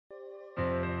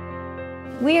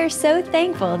We are so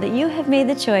thankful that you have made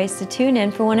the choice to tune in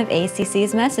for one of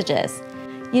ACC's messages.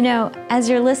 You know, as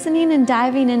you're listening and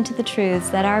diving into the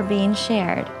truths that are being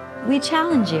shared, we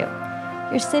challenge you.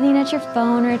 You're sitting at your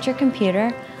phone or at your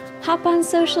computer, hop on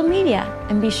social media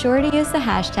and be sure to use the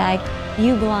hashtag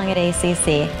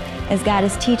YouBelongAtACC as God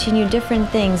is teaching you different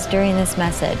things during this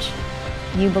message.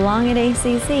 You belong at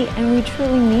ACC, and we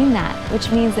truly mean that, which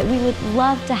means that we would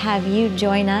love to have you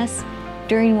join us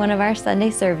during one of our Sunday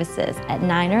services at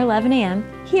 9 or 11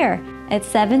 a.m. here at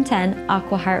 710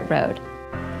 Aquahart Road.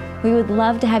 We would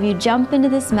love to have you jump into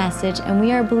this message, and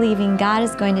we are believing God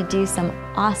is going to do some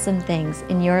awesome things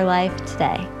in your life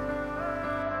today.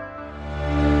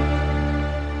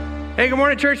 Hey, good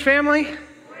morning, church family.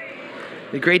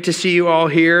 Great to see you all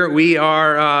here. We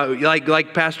are,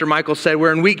 like Pastor Michael said,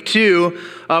 we're in week 2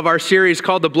 of our series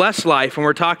called The Blessed Life, and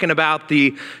we're talking about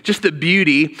just the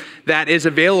beauty that is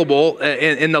available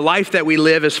in the life that we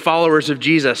live as followers of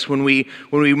Jesus when we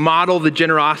model the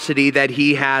generosity that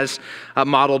He has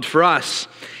modeled for us.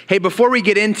 Hey, before we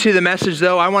get into the message,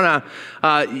 though, I want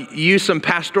to use some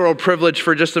pastoral privilege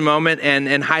for just a moment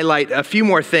and highlight a few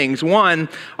more things. One,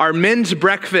 our men's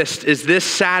breakfast is this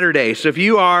Saturday. So if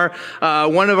you are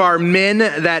one of our men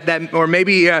or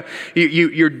maybe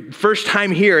your first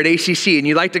time here at ACC and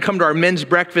you'd like to come to our men's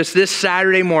breakfast this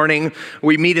Saturday morning,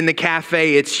 we meet in the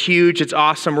cafe. It's huge. It's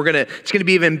awesome. It's gonna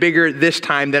be even bigger this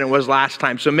time than it was last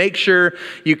time. So make sure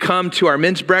you come to our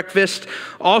men's breakfast.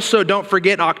 Also, don't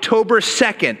forget October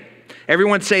 2nd.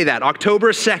 Everyone say that.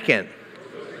 October 2nd.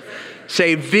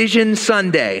 Say Vision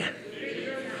Sunday.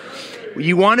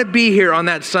 You want to be here on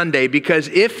that Sunday because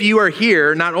if you are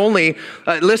here, not only,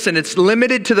 listen, it's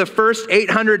limited to the first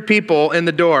 800 people in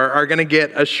the door are going to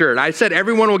get a shirt. I said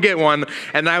everyone will get one,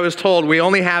 and I was told we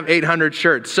only have 800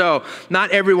 shirts. So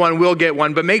not everyone will get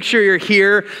one, but make sure you're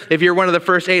here. If you're one of the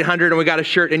first 800 and we got a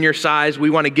shirt in your size, we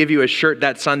want to give you a shirt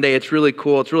that Sunday. It's really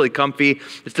cool. It's really comfy.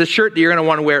 It's the shirt that you're going to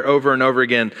want to wear over and over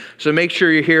again. So make sure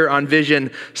you're here on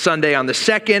Vision Sunday on the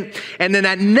 2nd. And then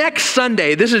that next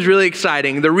Sunday, this is really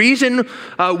exciting. The reason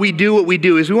we do what we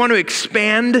do is we want to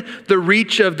expand the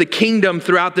reach of the kingdom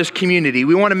throughout this community.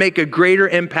 We want to make a greater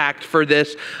impact for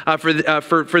this, for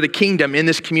the kingdom in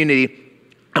this community.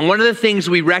 And one of the things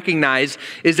we recognize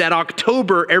is that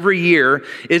October every year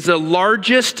is the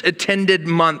largest attended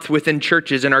month within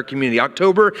churches in our community.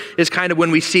 October is kind of when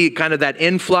we see kind of that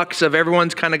influx of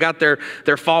everyone's kind of got their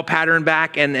fall pattern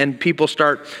back and people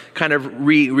start kind of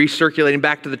recirculating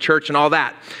back to the church and all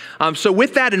that. So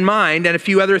with that in mind, and a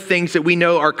few other things that we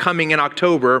know are coming in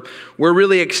October, we're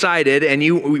really excited, and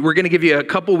we're going to give you a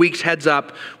couple weeks heads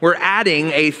up. We're adding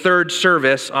a third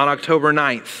service on October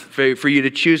 9th for you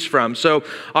to choose from. So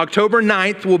October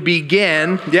 9th will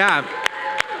begin,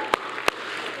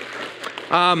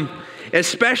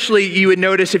 especially you would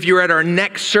notice if you were at our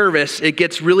next service, it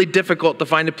gets really difficult to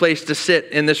find a place to sit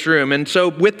in this room. And so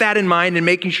with that in mind and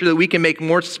making sure that we can make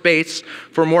more space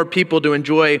for more people to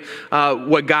enjoy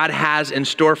what God has in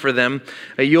store for them,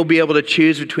 you'll be able to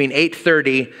choose between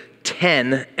 8:30,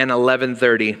 10, and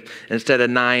 11:30 instead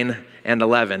of 9 and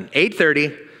 11.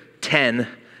 8:30, 10,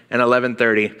 and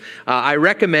 11:30. I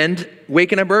recommend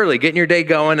waking up early, getting your day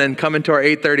going, and coming to our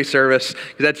 8:30 service,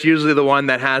 because that's usually the one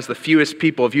that has the fewest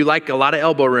people. If you like a lot of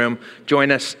elbow room,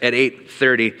 join us at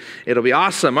 8:30. It'll be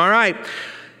awesome. All right.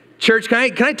 Church, can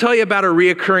I tell you about a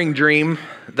reoccurring dream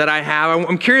that I have?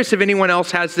 I'm curious if anyone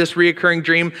else has this reoccurring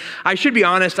dream. I should be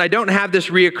honest, I don't have this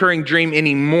reoccurring dream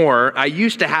anymore. I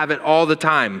used to have it all the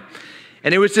time.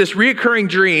 And it was this reoccurring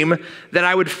dream that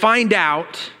I would find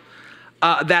out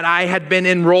that I had been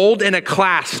enrolled in a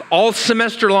class all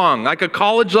semester long, like a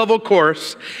college level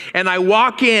course, and I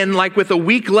walk in like with a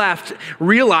week left,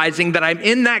 realizing that I'm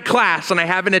in that class and I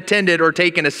haven't attended or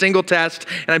taken a single test,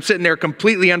 and I'm sitting there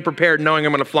completely unprepared knowing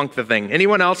I'm going to flunk the thing.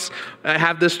 Anyone else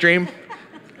have this dream?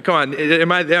 Come on,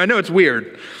 I know it's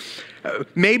weird.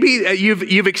 Maybe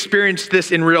you've experienced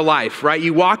this in real life, right?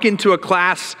 You walk into a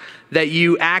class that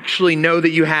you actually know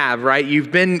that you have, right?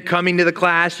 You've been coming to the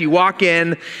class, you walk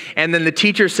in, and then the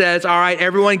teacher says, all right,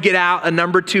 everyone get out a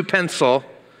number 2 pencil.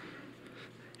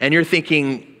 And you're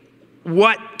thinking,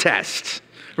 what test?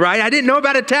 Right? I didn't know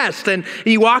about a test. And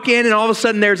you walk in and all of a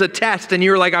sudden there's a test and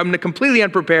you're like, I'm completely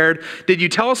unprepared. Did you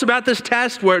tell us about this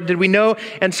test? Where did we know?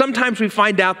 And sometimes we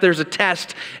find out there's a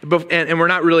test and we're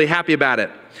not really happy about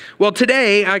it. Well,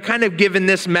 today I kind of given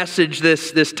this message,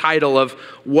 this title of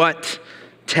What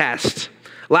Test.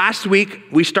 Last week,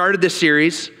 we started this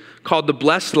series called The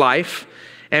Blessed Life,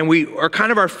 and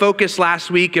our focus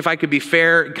last week, if I could be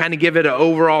fair, kind of give it an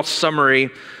overall summary,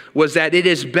 was that it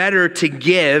is better to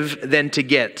give than to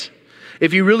get.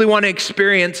 If you really want to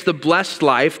experience the blessed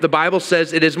life, the Bible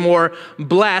says it is more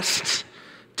blessed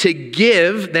to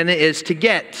give than it is to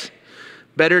get.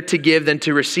 Better to give than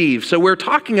to receive. So we're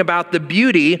talking about the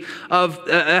beauty of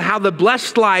how the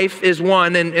blessed life is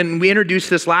one, and we introduced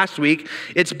this last week.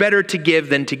 It's better to give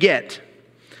than to get.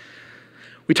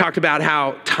 We talked about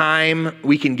how time,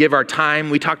 we can give our time.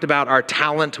 We talked about our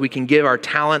talent, we can give our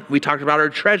talent. We talked about our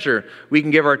treasure, we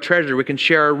can give our treasure. We can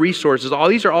share our resources. All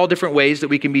these are all different ways that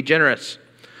we can be generous.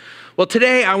 Well,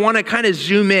 today I want to kind of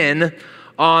zoom in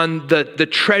on the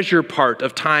treasure part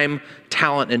of time,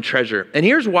 talent, and treasure. And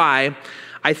here's why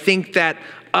I think that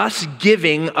us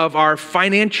giving of our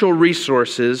financial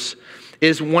resources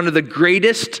is one of the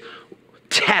greatest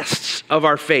tests of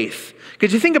our faith.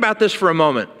 Because you think about this for a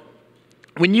moment.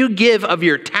 When you give of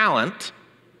your talent,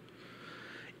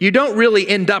 you don't really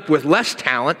end up with less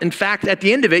talent. In fact, at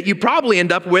the end of it, you probably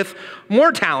end up with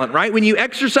more talent, right? When you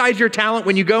exercise your talent,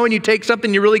 when you go and you take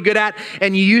something you're really good at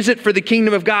and you use it for the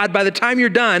kingdom of God, by the time you're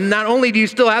done, not only do you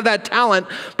still have that talent,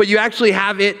 but you actually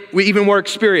have it with even more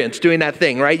experience doing that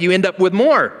thing, right? You end up with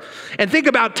more. And think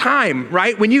about time,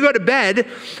 right? When you go to bed,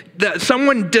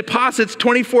 someone deposits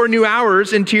 24 new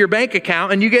hours into your bank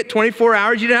account and you get 24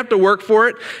 hours. You don't have to work for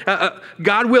it.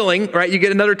 God willing, right? You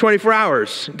get another 24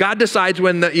 hours. God decides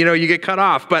when you get cut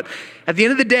off. But at the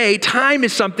end of the day, time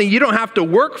is something you don't have to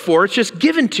work for. It's just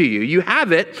given to you. You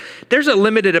have it. There's a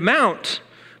limited amount,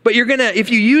 but if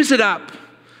you use it up,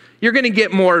 you're gonna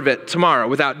get more of it tomorrow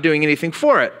without doing anything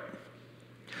for it.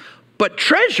 But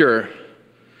treasure,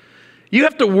 you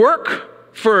have to work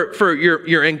for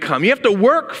your income. You have to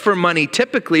work for money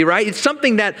typically, right? It's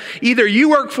something that either you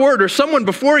work for it or someone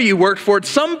before you worked for it. At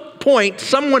some point,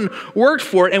 someone worked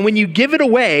for it, and when you give it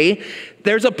away,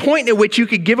 there's a point at which you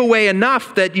could give away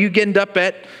enough that you end up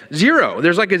at zero.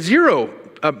 There's like a zero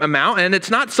amount, and it's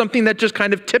not something that just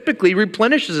kind of typically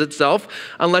replenishes itself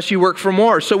unless you work for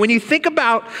more. So when you think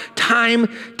about time,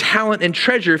 talent, and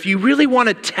treasure, if you really want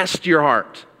to test your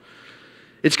heart,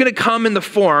 it's going to come in the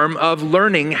form of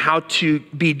learning how to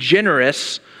be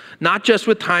generous, not just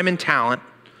with time and talent,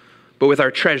 but with our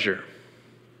treasure.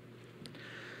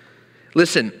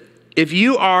 Listen, if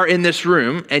you are in this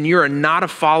room and you're not a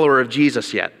follower of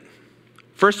Jesus yet,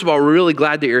 first of all, we're really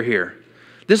glad that you're here.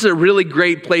 This is a really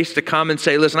great place to come and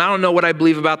say, listen, I don't know what I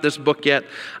believe about this book yet.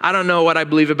 I don't know what I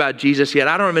believe about Jesus yet.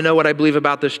 I don't even know what I believe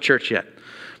about this church yet.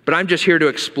 But I'm just here to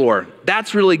explore.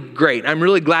 That's really great. I'm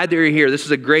really glad that you're here. This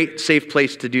is a great, safe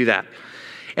place to do that.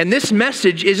 And this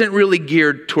message isn't really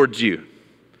geared towards you.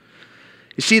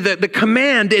 You see, the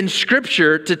command in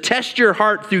Scripture to test your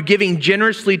heart through giving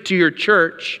generously to your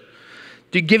church,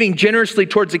 to giving generously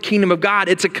towards the kingdom of God,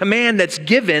 it's a command that's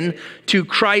given to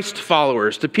Christ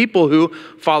followers, to people who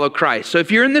follow Christ. So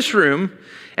if you're in this room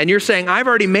and you're saying, I've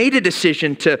already made a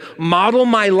decision to model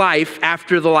my life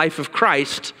after the life of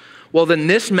Christ, well, then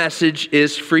this message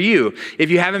is for you.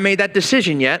 If you haven't made that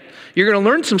decision yet, you're going to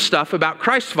learn some stuff about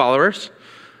Christ followers,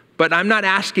 but I'm not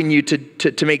asking you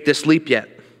to make this leap yet.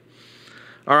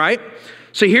 All right?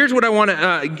 So here's what I want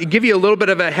to give you a little bit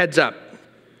of a heads up.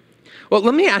 Well,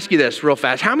 let me ask you this real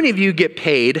fast. How many of you get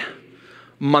paid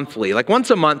monthly? Like once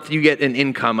a month, you get an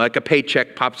income, like a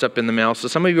paycheck pops up in the mail. So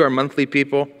some of you are monthly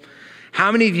people.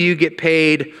 How many of you get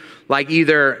paid like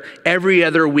either every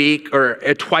other week or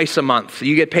twice a month?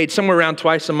 You get paid somewhere around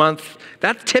twice a month.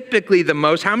 That's typically the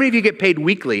most. How many of you get paid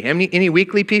weekly? Any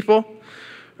weekly people?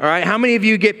 All right. How many of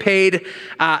you get paid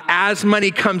as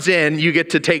money comes in, you get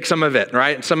to take some of it,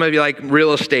 right? Some of you like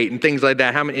real estate and things like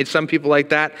that. Some people like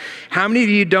that. How many of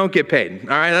you don't get paid? All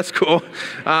right. That's cool.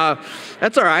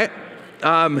 That's all right.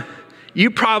 You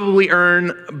probably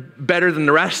earn better than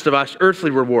the rest of us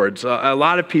earthly rewards. A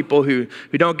lot of people who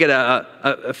don't get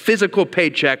a physical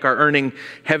paycheck are earning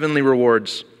heavenly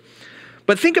rewards.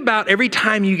 But think about every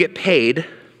time you get paid,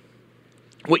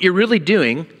 what you're really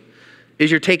doing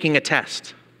is you're taking a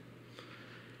test.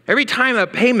 Every time a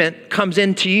payment comes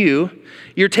into you,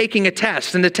 you're taking a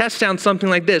test. And the test sounds something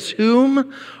like this.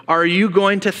 Whom are you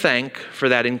going to thank for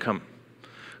that income?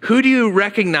 Who do you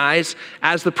recognize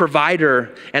as the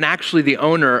provider and actually the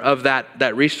owner of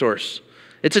that resource?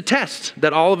 It's a test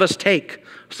that all of us take.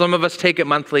 Some of us take it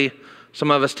monthly. Some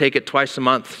of us take it twice a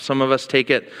month. Some of us take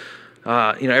it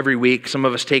every week. Some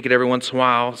of us take it every once in a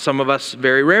while. Some of us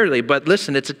very rarely. But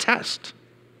listen, it's a test.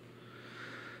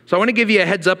 So I want to give you a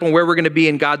heads up on where we're going to be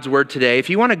in God's Word today. If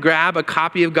you want to grab a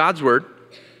copy of God's Word,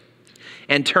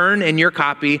 and turn in your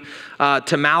copy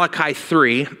to Malachi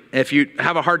 3. If you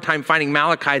have a hard time finding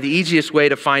Malachi, the easiest way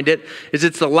to find it is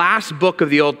it's the last book of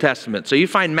the Old Testament. So you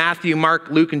find Matthew, Mark,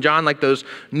 Luke, and John, like those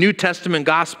New Testament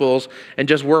Gospels, and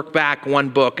just work back one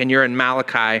book, and you're in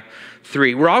Malachi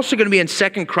 3. We're also going to be in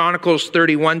 2 Chronicles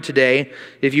 31 today,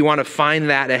 if you want to find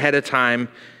that ahead of time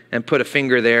and put a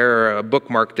finger there or a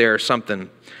bookmark there or something.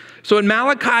 So in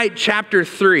Malachi chapter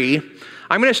 3,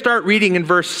 I'm going to start reading in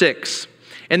verse 6.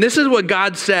 And this is what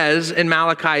God says in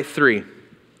Malachi 3,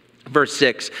 verse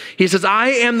 6. He says, I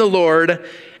am the Lord,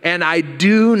 and I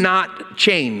do not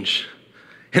change.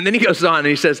 And then he goes on and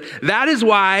he says, that is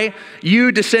why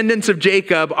you descendants of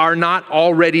Jacob are not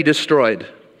already destroyed.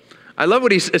 I love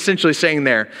what he's essentially saying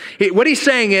there. What he's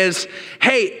saying is,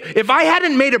 hey, if I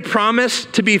hadn't made a promise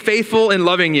to be faithful in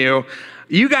loving you,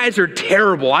 you guys are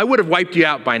terrible. I would have wiped you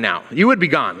out by now. You would be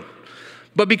gone.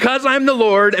 But because I'm the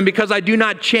Lord and because I do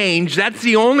not change, that's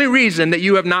the only reason that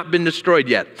you have not been destroyed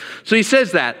yet. So he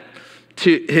says that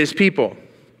to his people.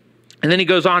 And then he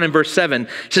goes on in verse 7.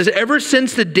 He says, ever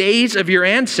since the days of your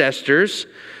ancestors,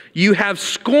 you have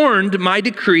scorned my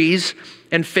decrees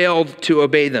and failed to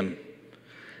obey them.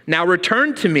 Now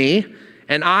return to me,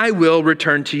 and I will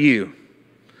return to you,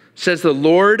 says the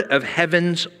Lord of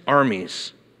heaven's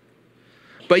armies.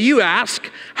 But you ask,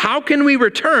 how can we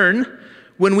return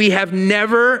when we have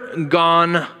never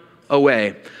gone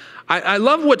away? I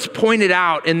love what's pointed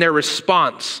out in their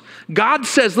response. God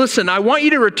says, listen, I want you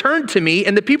to return to me.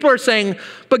 And the people are saying,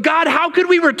 but God, how could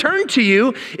we return to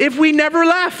you if we never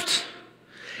left?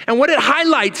 And what it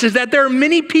highlights is that there are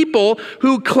many people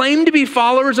who claim to be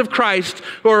followers of Christ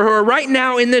or who are right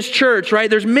now in this church, right?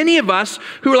 There's many of us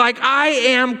who are like, I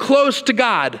am close to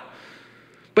God.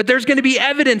 But there's going to be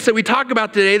evidence that we talk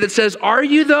about today that says, are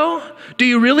you though? Do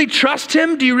you really trust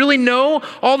him? Do you really know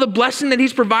all the blessing that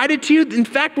he's provided to you? In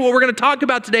fact, what we're going to talk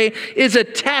about today is a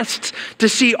test to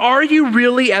see, are you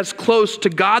really as close to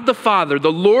God the Father,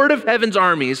 the Lord of heaven's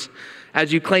armies,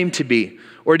 as you claim to be?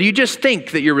 Or do you just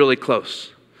think that you're really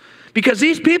close? Because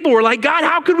these people were like, God,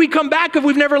 how could we come back if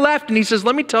we've never left? And he says,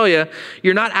 let me tell you,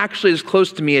 you're not actually as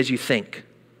close to me as you think.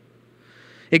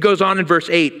 It goes on in verse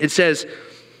 8. It says,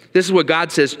 this is what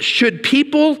God says, should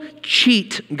people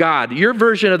cheat God? Your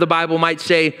version of the Bible might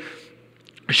say,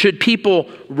 should people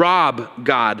rob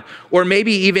God? Or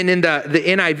maybe even in the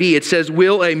NIV, it says,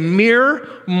 will a mere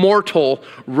mortal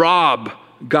rob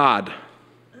God?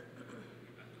 It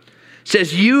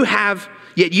says,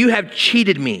 yet you have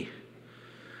cheated me.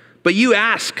 But you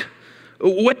ask,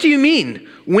 what do you mean?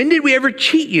 When did we ever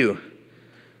cheat you?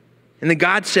 And then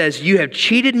God says, you have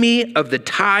cheated me of the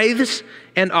tithes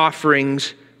and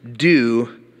offerings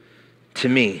due to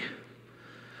me.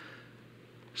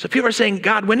 So people are saying,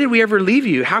 God, when did we ever leave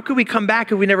you? How could we come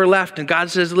back if we never left? And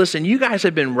God says, listen, you guys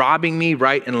have been robbing me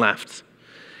right and left.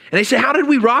 And they say, how did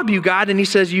we rob you, God? And he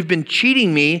says, you've been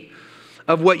cheating me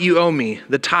of what you owe me,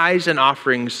 the tithes and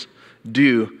offerings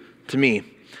due to me.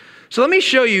 So let me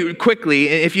show you quickly,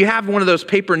 if you have one of those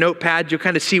paper notepads, you'll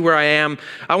kind of see where I am.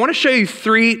 I want to show you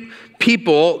three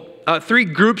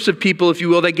groups of people, if you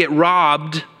will, that get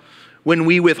robbed when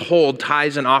we withhold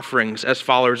tithes and offerings as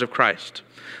followers of Christ.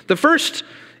 The first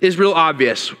is real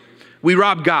obvious. We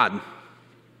rob God.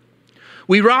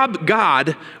 We rob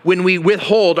God when we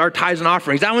withhold our tithes and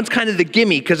offerings. That one's kind of the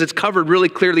gimme because it's covered really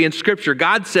clearly in Scripture.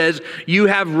 God says, you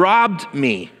have robbed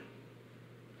me.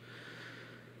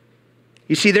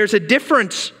 You see, there's a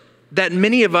difference that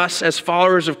many of us as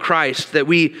followers of Christ, that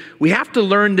we have to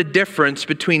learn the difference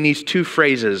between these two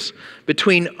phrases,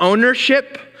 between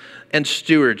ownership and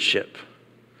stewardship.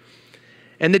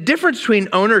 And the difference between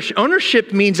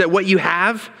ownership means that what you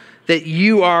have, that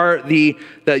you are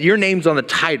that your name's on the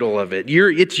title of it.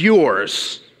 It's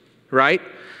yours, right?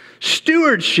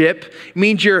 Stewardship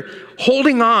means you're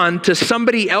holding on to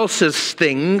somebody else's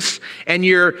things and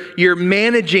you're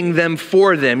managing them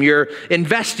for them. You're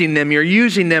investing them, you're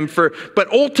using them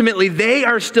but ultimately they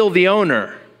are still the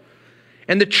owner.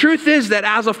 And the truth is that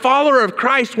as a follower of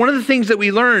Christ, one of the things that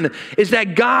we learn is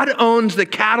that God owns the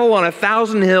cattle on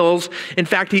 1,000 hills. In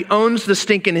fact, he owns the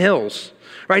stinking hills,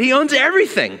 right? He owns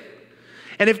everything.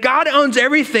 And if God owns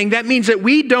everything, that means that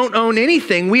we don't own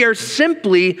anything. We are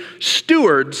simply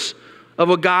stewards of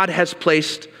what God has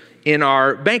placed in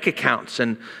our bank accounts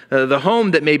and the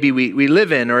home that maybe we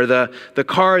live in, or the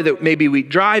car that maybe we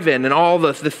drive in, and all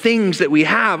the things that we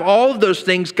have. All of those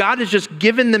things, God has just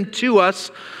given them to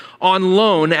us on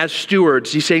loan as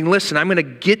stewards. He's saying, listen, I'm going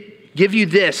to give you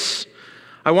this.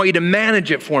 I want you to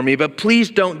manage it for me, but please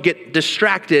don't get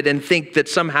distracted and think that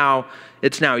somehow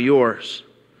it's now yours.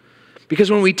 Because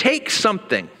when we take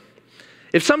something,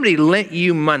 if somebody lent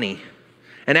you money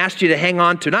and asked you to hang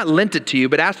on to, not lent it to you,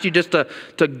 but asked you just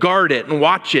to guard it and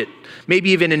watch it, maybe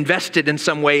even invest it in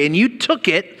some way, and you took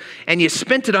it and you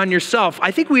spent it on yourself,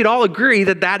 I think we'd all agree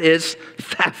that that is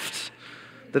theft,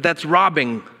 that's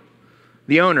robbing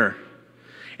the owner.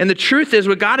 And the truth is,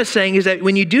 what God is saying is that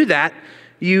when you do that,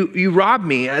 you rob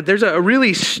me. There's a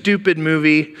really stupid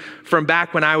movie from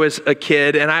back when I was a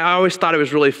kid, and I always thought it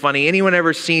was really funny. Anyone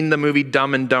ever seen the movie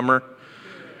Dumb and Dumber?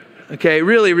 Okay,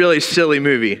 really, really silly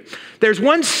movie. There's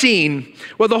one scene,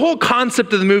 well, the whole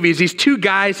concept of the movie is these two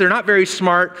guys, they're not very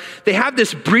smart. They have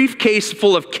this briefcase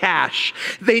full of cash.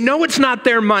 They know it's not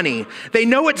their money. They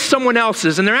know it's someone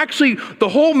else's, and they're actually, the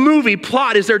whole movie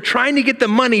plot is they're trying to get the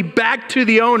money back to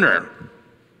the owner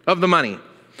of the money.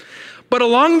 But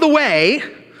along the way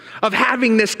of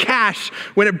having this cash,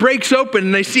 when it breaks open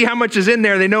and they see how much is in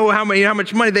there, they know how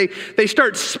much money, they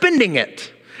start spending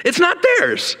it. It's not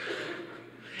theirs.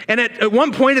 And at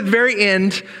one point at the very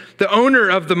end, the owner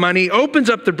of the money opens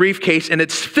up the briefcase and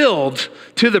it's filled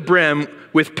to the brim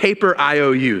with paper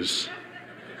IOUs.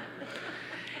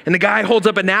 And the guy holds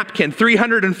up a napkin,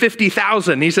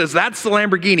 $350,000. He says, that's the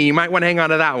Lamborghini. You might want to hang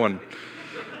on to that one.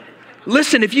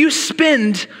 Listen, if you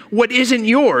spend what isn't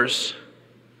yours,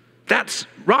 that's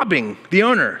robbing the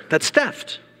owner. That's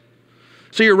theft.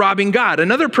 So you're robbing God.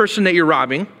 Another person that you're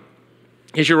robbing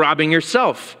is you're robbing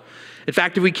yourself. In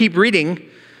fact, if we keep reading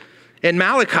in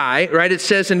Malachi, right, it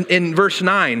says in verse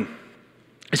 9,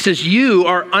 it says, you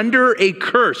are under a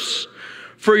curse,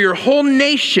 for your whole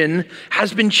nation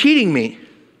has been cheating me.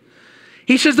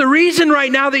 He says the reason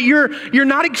right now that you're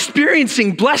not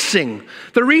experiencing blessing,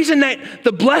 the reason that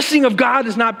the blessing of God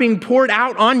is not being poured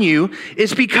out on you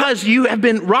is because you have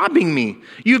been robbing me.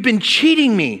 You've been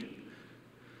cheating me.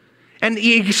 And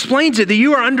he explains it, that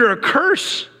you are under a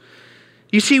curse.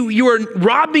 You see, you are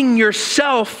robbing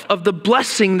yourself of the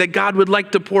blessing that God would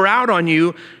like to pour out on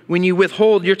you when you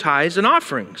withhold your tithes and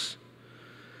offerings.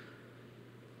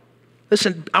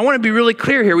 Listen, I want to be really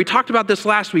clear here. We talked about this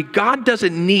last week. God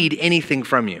doesn't need anything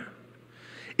from you.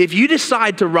 If you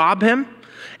decide to rob him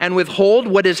and withhold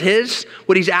what is his,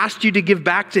 what he's asked you to give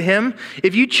back to him,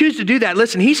 if you choose to do that,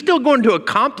 listen, he's still going to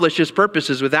accomplish his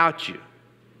purposes without you.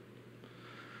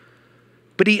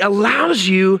 But he allows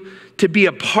you to be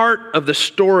a part of the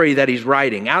story that he's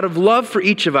writing. Out of love for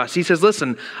each of us, he says,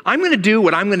 listen, I'm going to do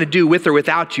what I'm going to do with or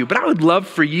without you, but I would love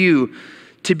for you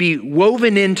to be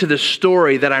woven into the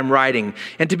story that I'm writing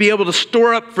and to be able to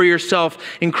store up for yourself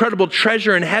incredible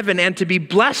treasure in heaven and to be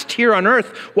blessed here on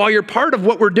earth while you're part of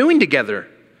what we're doing together.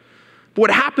 But what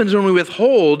happens when we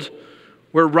withhold,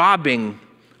 we're robbing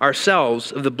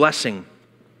ourselves of the blessing.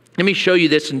 Let me show you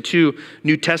this in two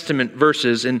New Testament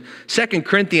verses. In 2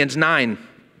 Corinthians 9,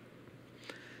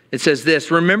 it says this,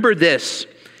 remember this,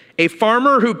 a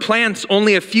farmer who plants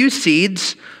only a few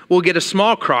seeds will get a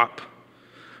small crop,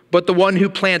 but the one who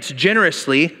plants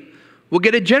generously will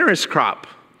get a generous crop.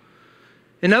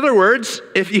 In other words,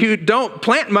 if you don't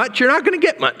plant much, you're not going to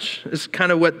get much. Is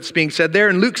kind of what's being said there.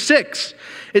 In Luke 6,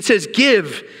 it says,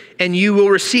 give and you will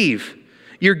receive.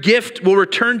 Your gift will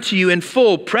return to you in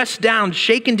full, pressed down,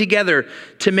 shaken together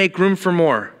to make room for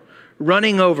more,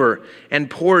 running over and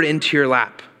poured into your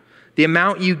lap. The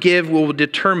amount you give will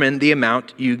determine the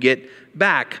amount you get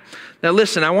back. Now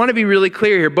listen, I want to be really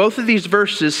clear here. Both of these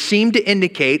verses seem to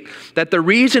indicate that the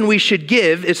reason we should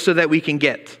give is so that we can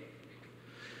get.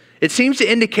 It seems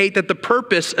to indicate that the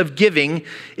purpose of giving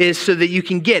is so that you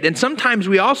can get. And sometimes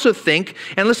we also think,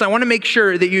 and listen, I want to make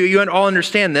sure that you all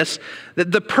understand this,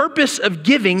 that the purpose of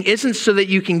giving isn't so that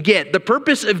you can get. The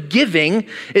purpose of giving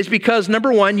is because,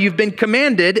 number one, you've been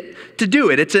commanded to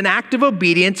do it. It's an act of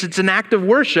obedience. It's an act of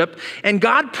worship. And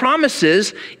God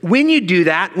promises when you do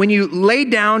that, when you lay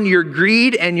down your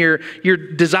greed and your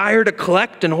desire to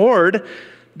collect and hoard,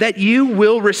 that you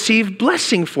will receive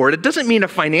blessing for it. It doesn't mean a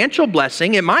financial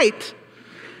blessing. It might.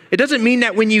 It doesn't mean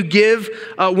that when you give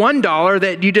 $1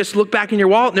 that you just look back in your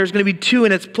wallet and there's going to be $2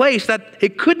 in its place. That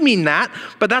it could mean that,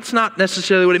 but that's not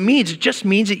necessarily what it means. It just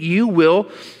means that you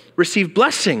will receive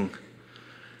blessing.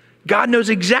 God knows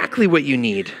exactly what you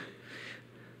need.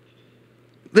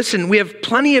 Listen, we have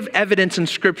plenty of evidence in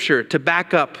Scripture to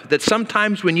back up that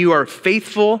sometimes when you are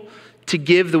faithful to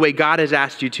give the way God has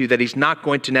asked you to, that he's not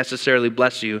going to necessarily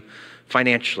bless you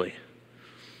financially.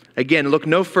 Again, look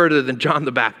no further than John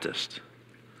the Baptist.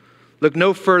 Look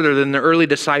no further than the early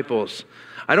disciples.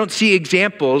 I don't see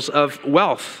examples of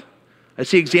wealth. I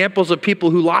see examples of people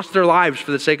who lost their lives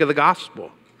for the sake of the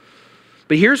gospel.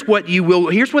 But here's what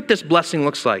this blessing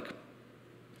looks like.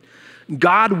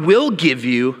 God will give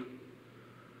you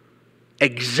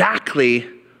exactly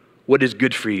what is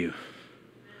good for you.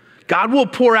 God will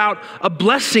pour out a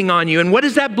blessing on you. And what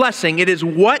is that blessing? It is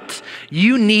what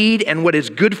you need and what is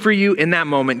good for you in that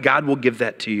moment. God will give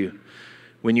that to you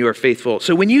when you are faithful.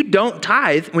 So when you don't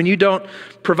tithe, when you don't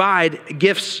provide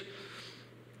gifts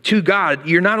to God,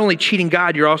 you're not only cheating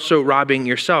God, you're also robbing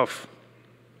yourself.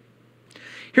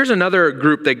 Here's another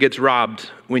group that gets robbed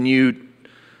when you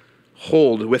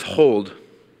withhold,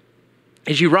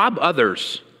 is you rob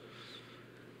others.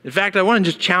 In fact, I want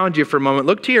to just challenge you for a moment.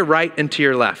 Look to your right and to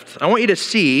your left. I want you to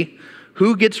see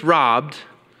who gets robbed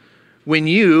when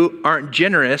you aren't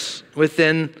generous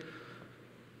within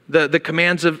the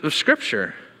commands of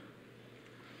Scripture.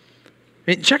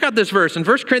 I mean, check out this verse. In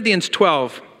 1 Corinthians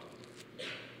 12,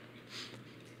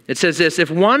 it says this,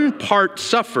 if one part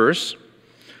suffers,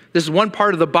 this is one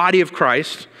part of the body of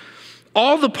Christ,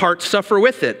 all the parts suffer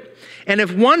with it. And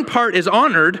if one part is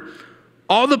honored,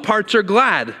 all the parts are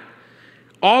glad.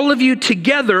 All of you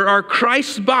together are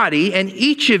Christ's body, and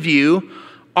each of you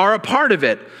are a part of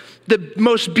it. The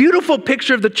most beautiful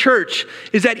picture of the church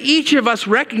is that each of us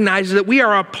recognizes that we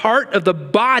are a part of the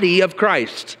body of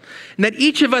Christ, and that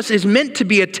each of us is meant to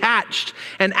be attached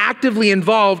and actively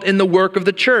involved in the work of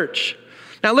the church.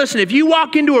 Now listen, if you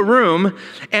walk into a room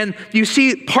and you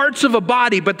see parts of a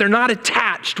body, but they're not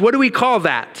attached, what do we call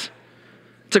that?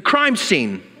 It's a crime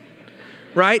scene.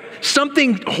 Right?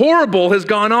 Something horrible has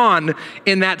gone on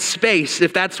in that space,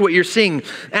 if that's what you're seeing.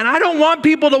 And I don't want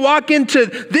people to walk into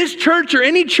this church or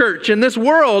any church in this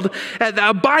world,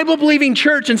 a Bible-believing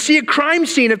church, and see a crime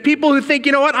scene of people who think,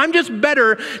 you know what, I'm just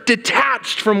better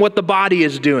detached from what the body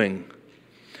is doing.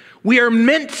 We are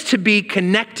meant to be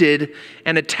connected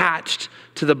and attached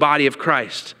to the body of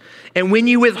Christ. And when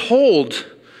you withhold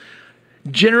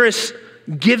generous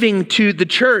giving to the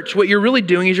church, what you're really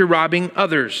doing is you're robbing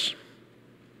others.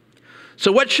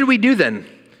 So what should we do then?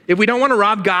 If we don't want to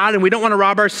rob God and we don't want to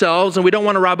rob ourselves and we don't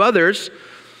want to rob others,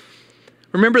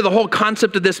 remember the whole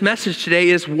concept of this message today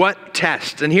is what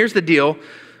test. And here's the deal.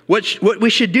 What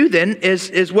we should do then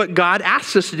is what God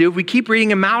asks us to do. If we keep reading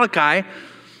in Malachi,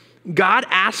 God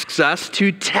asks us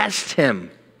to test him.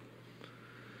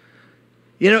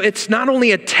 You know, it's not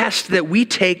only a test that we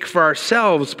take for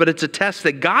ourselves, but it's a test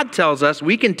that God tells us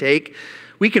we can take.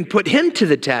 We can put him to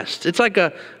the test. It's like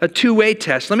a two-way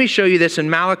test. Let me show you this in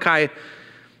Malachi,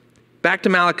 back to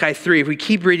Malachi 3. If we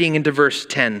keep reading into verse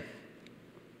 10,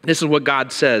 this is what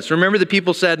God says. Remember the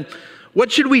people said,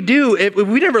 what should we do if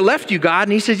we never left you, God?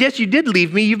 And he says, yes, you did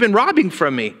leave me. You've been robbing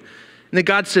from me. And then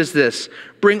God says this,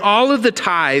 bring all of the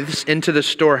tithes into the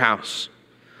storehouse,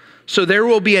 so there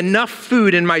will be enough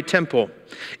food in my temple.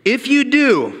 If you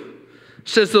do,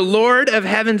 says the Lord of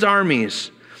heaven's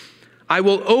armies, I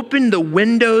will open the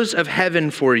windows of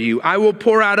heaven for you. I will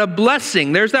pour out a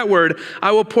blessing. There's that word.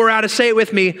 I will pour out, say it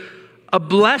with me, a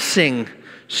blessing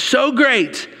so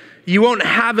great you won't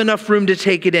have enough room to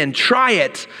take it in. Try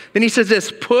it. Then he says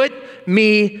this, put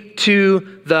me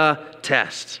to the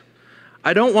test.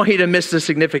 I don't want you to miss the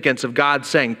significance of God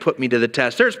saying, put me to the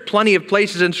test. There's plenty of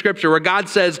places in Scripture where God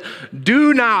says,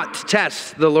 do not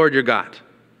test the Lord your God.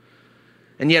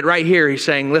 And yet right here he's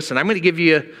saying, listen, I'm going to give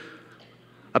you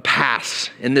a pass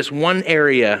in this one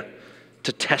area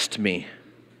to test me.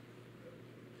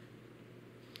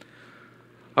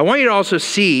 I want you to also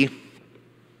see,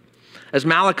 as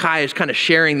Malachi is kind of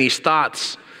sharing these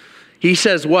thoughts, he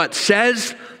says what?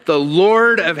 Says the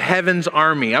Lord of heaven's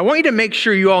army. I want you to make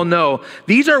sure you all know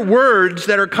these are words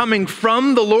that are coming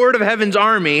from the Lord of heaven's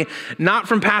army, not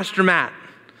from Pastor Matt.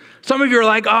 Some of you are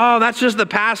like, oh, that's just the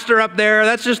pastor up there.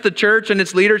 That's just the church and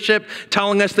its leadership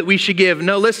telling us that we should give.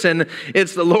 No, listen,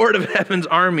 it's the Lord of heaven's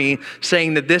army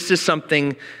saying that this is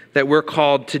something that we're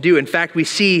called to do. In fact, we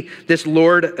see this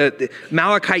Lord,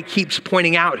 Malachi keeps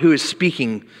pointing out who is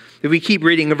speaking. If we keep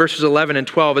reading in verses 11 and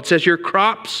 12, it says, your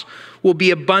crops will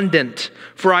be abundant,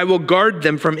 for I will guard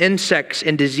them from insects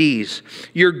and disease.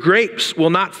 Your grapes will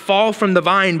not fall from the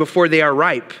vine before they are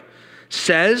ripe,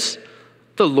 says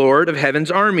the Lord of heaven's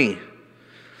army.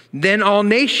 Then all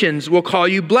nations will call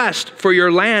you blessed, for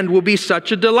your land will be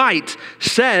such a delight,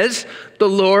 says the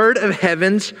Lord of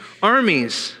heaven's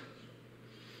armies.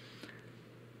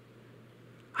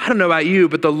 I don't know about you,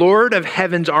 but the Lord of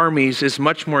heaven's armies is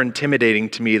much more intimidating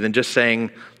to me than just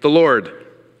saying the Lord.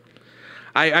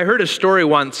 I heard a story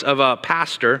once of a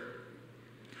pastor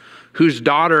whose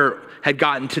daughter had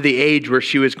gotten to the age where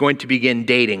she was going to begin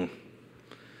dating.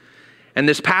 And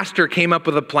this pastor came up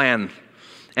with a plan.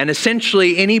 And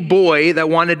essentially any boy that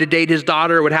wanted to date his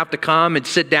daughter would have to come and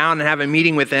sit down and have a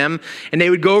meeting with him. And they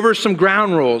would go over some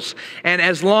ground rules. And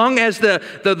as long as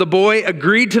the boy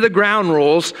agreed to the ground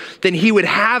rules, then he would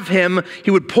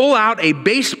pull out a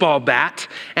baseball bat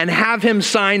and have him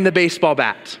sign the baseball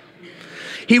bat.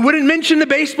 He wouldn't mention the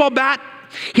baseball bat.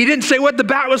 He didn't say what the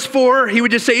bat was for. He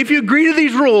would just say, if you agree to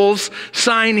these rules,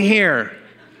 sign here.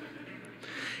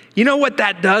 You know what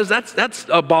that does? That's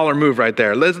a baller move right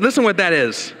there. Listen what that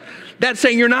is. That's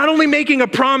saying you're not only making a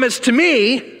promise to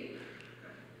me,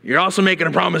 you're also making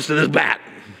a promise to this bat.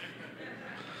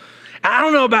 I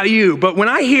don't know about you, but when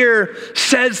I hear,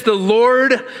 says the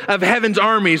Lord of heaven's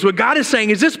armies, what God is saying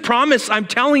is this promise I'm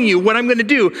telling you what I'm going to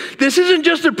do. This isn't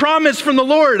just a promise from the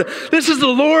Lord. This is the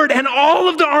Lord, and all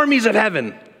of the armies of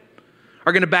heaven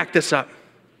are going to back this up.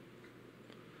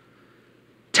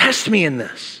 Test me in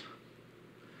this.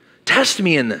 Test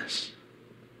me in this.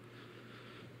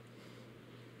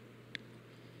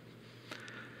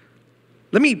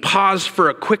 Let me pause for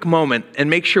a quick moment and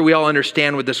make sure we all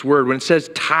understand what this word, when it says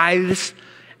tithes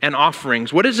and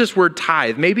offerings, what is this word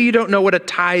tithe? Maybe you don't know what a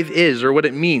tithe is or what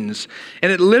it means.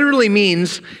 And it literally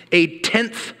means a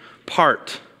 10th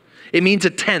part. It means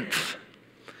a 10th.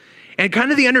 And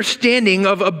kind of the understanding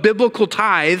of a biblical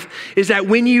tithe is that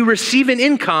when you receive an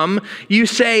income, you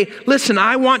say, listen,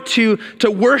 I want to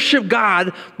worship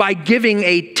God by giving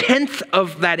a 10th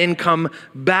of that income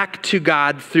back to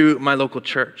God through my local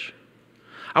church.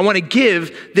 I want to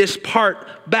give this part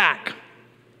back.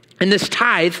 And this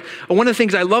tithe, one of the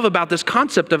things I love about this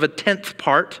concept of a 10th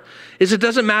part is it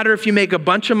doesn't matter if you make a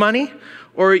bunch of money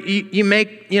or you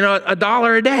make,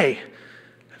 $1 a day.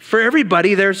 For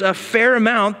everybody, there's a fair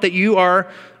amount that you are,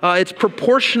 it's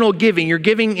proportional giving. You're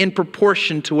giving in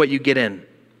proportion to what you get in. And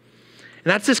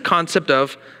that's this concept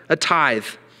of a tithe.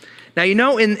 Now,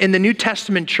 in the New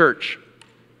Testament church,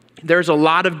 there's a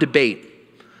lot of debate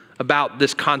about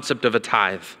this concept of a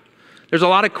tithe. There's a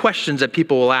lot of questions that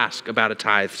people will ask about a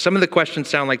tithe. Some of the questions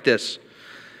sound like this.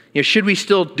 Should we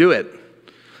still do it?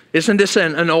 Isn't this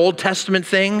an Old Testament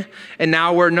thing? And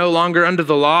now we're no longer under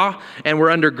the law and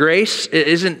we're under grace?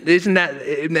 Isn't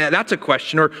that's a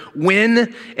question. Or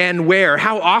when and where?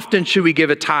 How often should we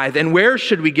give a tithe? And where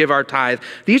should we give our tithe?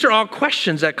 These are all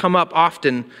questions that come up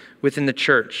often within the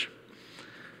church.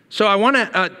 So I want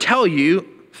to tell you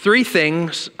 3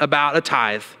 things about a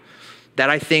tithe that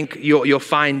I think you'll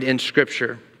find in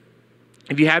Scripture.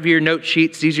 If you have your note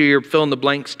sheets, these are your fill in the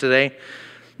blanks today.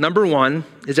 Number 1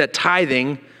 is that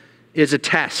tithing is a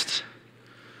test.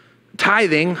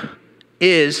 Tithing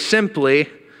is simply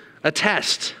a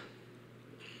test.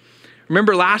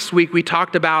 Remember last week we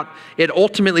talked about it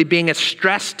ultimately being a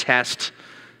stress test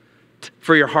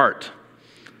for your heart.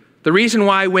 The reason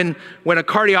why when a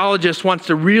cardiologist wants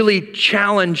to really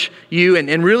challenge you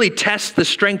and really test the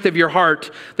strength of your heart,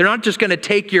 they're not just going to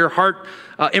take your heart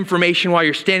information while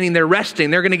you're standing there resting.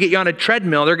 They're going to get you on a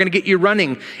treadmill. They're going to get you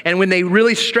running. And when they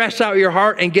really stress out your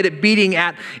heart and get it beating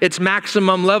at its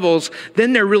maximum levels,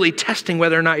 then they're really testing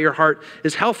whether or not your heart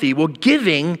is healthy. Well,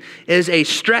 giving is a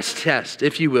stress test,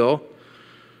 if you will,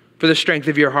 for the strength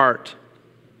of your heart.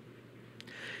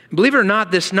 Believe it or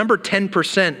not, this number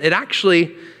 10%, it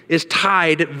actually is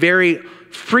tied very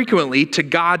frequently to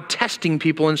God testing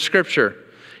people in Scripture.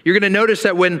 You're going to notice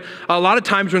that when a lot of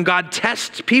times when God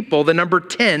tests people, the number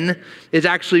 10 is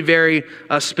actually very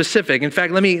specific. In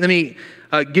fact, let me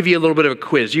give you a little bit of a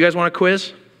quiz. You guys want a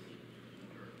quiz?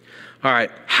 All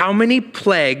right. How many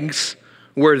plagues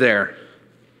were there?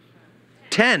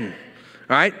 10. All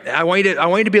right. I want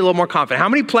you to be a little more confident. How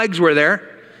many plagues were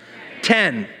there?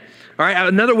 10. All right.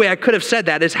 Another way I could have said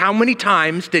that is how many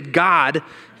times did God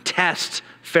test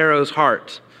Pharaoh's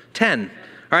heart? 10.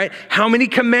 All right. How many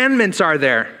commandments are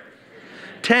there?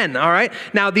 10. All right.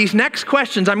 Now, these next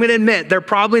questions, I'm going to admit, they're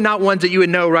probably not ones that you would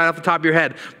know right off the top of your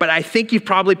head, but I think you've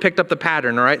probably picked up the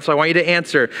pattern. All right. So I want you to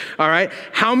answer. All right.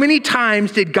 How many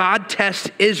times did God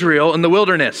test Israel in the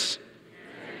wilderness?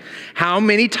 How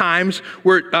many times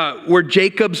were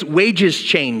Jacob's wages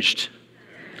changed?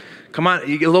 Come on,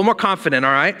 you get a little more confident,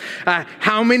 all right?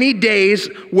 How many days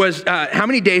was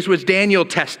Daniel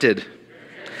tested?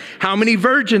 How many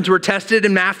virgins were tested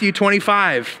in Matthew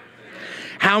 25?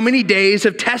 How many days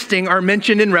of testing are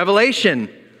mentioned in Revelation?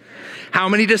 How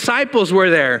many disciples were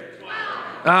there?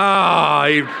 Oh,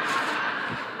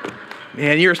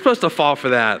 man, you were supposed to fall for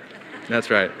that. That's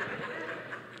right.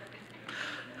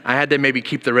 I had to maybe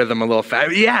keep the rhythm a little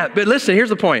fast. Yeah, but listen, here's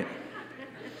the point.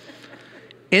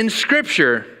 In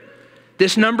Scripture,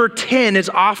 this number 10 is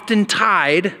often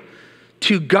tied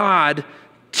to God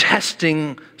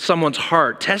testing someone's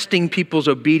heart, testing people's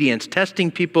obedience, testing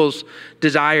people's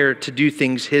desire to do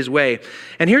things His way.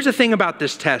 And here's the thing about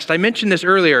this test. I mentioned this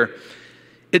earlier.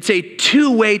 It's a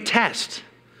two-way test.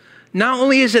 Not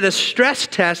only is it a stress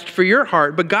test for your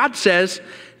heart, but God says,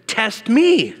 test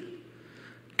me.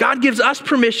 God gives us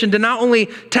permission to not only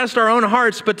test our own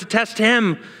hearts, but to test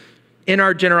Him in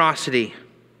our generosity.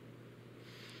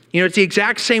 You know, it's the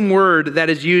exact same word that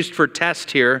is used for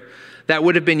test here that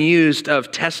would have been used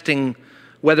of testing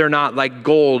whether or not like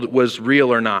gold was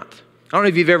real or not. I don't know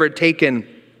if you've ever taken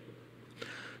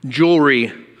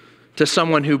jewelry to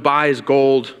someone who buys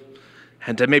gold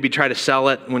and to maybe try to sell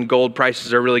it when gold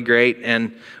prices are really great.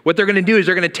 And what they're going to do is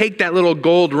they're going to take that little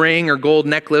gold ring or gold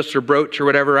necklace or brooch or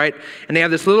whatever, right? And they have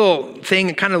this little thing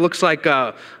that kind of looks like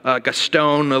a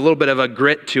stone, a little bit of a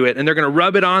grit to it. And they're going to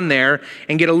rub it on there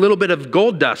and get a little bit of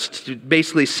gold dust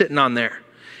basically sitting on there.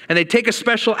 And they take a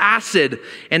special acid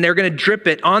and they're going to drip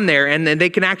it on there, and then they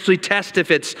can actually test if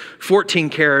it's 14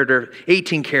 karat or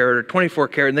 18 karat or 24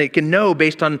 karat, and they can know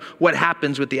based on what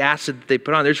happens with the acid that they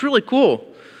put on there. It's really cool.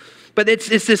 But it's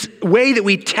this way that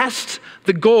we test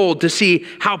the gold to see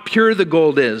how pure the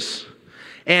gold is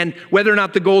and whether or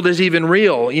not the gold is even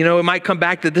real. You know, it might come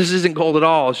back that this isn't gold at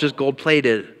all, it's just gold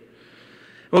plated.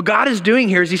 What God is doing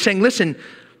here is he's saying, listen,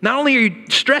 not only are you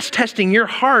stress testing your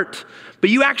heart, but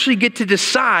you actually get to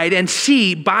decide and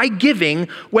see by giving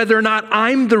whether or not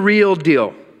I'm the real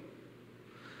deal.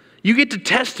 You get to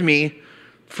test me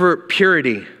for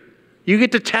purity. You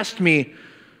get to test me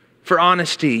for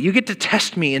honesty. You get to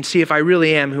test me and see if I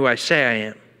really am who I say I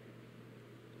am.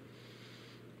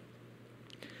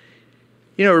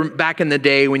 You know, back in the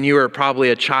day when you were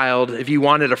probably a child, if you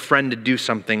wanted a friend to do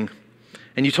something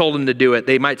and you told them to do it,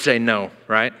 they might say no,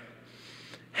 right?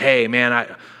 Hey,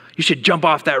 man, you should jump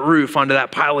off that roof onto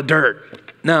that pile of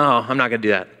dirt. No, I'm not going to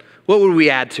do that. What would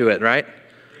we add to it, right?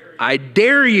 I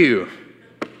dare you.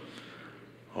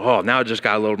 Oh, now it just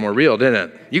got a little more real, didn't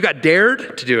it? You got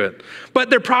dared to do it. But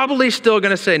they're probably still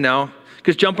going to say no,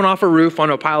 because jumping off a roof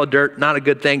onto a pile of dirt, not a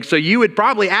good thing. So you would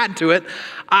probably add to it,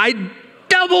 I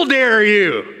double dare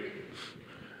you.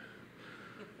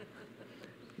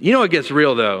 You know what gets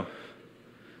real, though?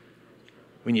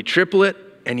 When you triple it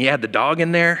and you add the dog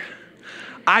in there,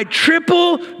 I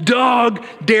triple dog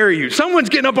dare you. Someone's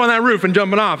getting up on that roof and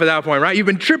jumping off at that point, right? You've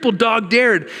been triple dog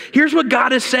dared. Here's what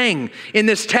God is saying in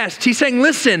this test. He's saying,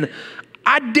 listen,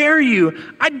 I dare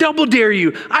you. I double dare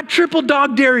you. I triple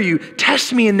dog dare you.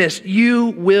 Test me in this. You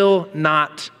will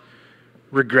not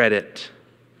regret it.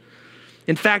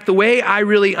 In fact, the way I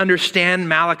really understand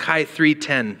Malachi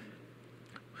 3:10,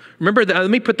 remember, let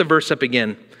me put the verse up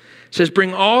again. It says,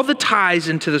 bring all the tithes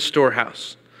into the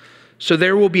storehouse, so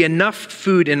there will be enough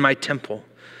food in my temple.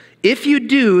 If you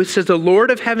do, says the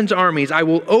Lord of heaven's armies, I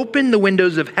will open the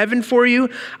windows of heaven for you.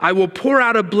 I will pour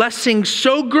out a blessing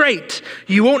so great,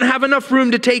 you won't have enough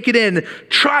room to take it in.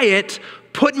 Try it.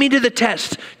 Put me to the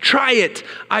test. Try it.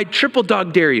 I triple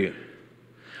dog dare you.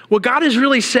 What God is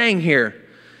really saying here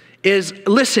is,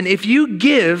 listen, if you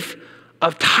give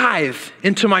a tithe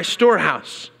into my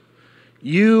storehouse,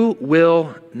 you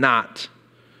will not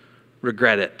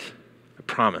regret it. I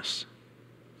promise.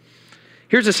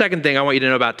 Here's the second thing I want you to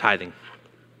know about tithing,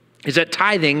 is that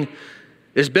tithing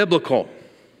is biblical.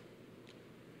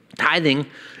 Tithing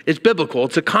is biblical.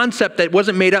 It's a concept that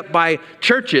wasn't made up by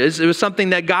churches. It was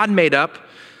something that God made up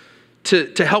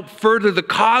to help further the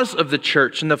cause of the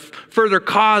church and further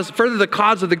the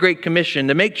cause of the Great Commission,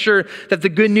 to make sure that the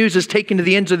good news is taken to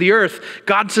the ends of the earth.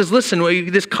 God says, listen,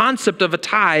 this concept of a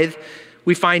tithe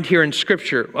we find here in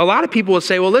Scripture. A lot of people will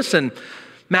say, well, listen,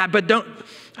 Matt, but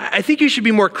I think you should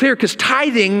be more clear, because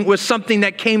tithing was something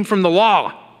that came from the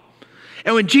law.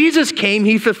 And when Jesus came,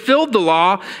 he fulfilled the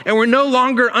law, and we're no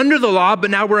longer under the law,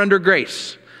 but now we're under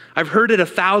grace. I've heard it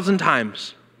 1,000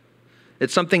 times.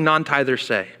 It's something non-tithers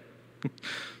say.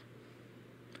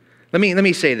 Let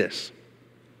me say this.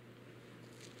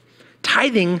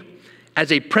 Tithing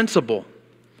as a principle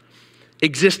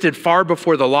existed far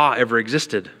before the law ever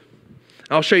existed.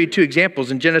 I'll show you two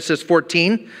examples. In Genesis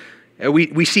 14,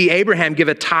 we see Abraham give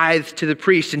a tithe to the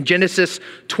priest. In Genesis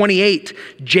 28,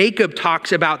 Jacob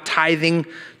talks about tithing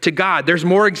to God. There's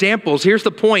more examples. Here's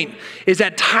the point, is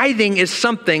that tithing is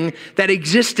something that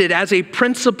existed as a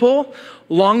principle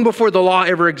long before the law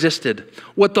ever existed.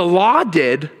 What the law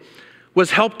did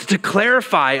was help to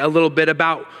clarify a little bit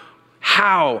about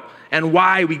how and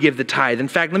why we give the tithe. In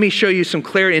fact, let me show you some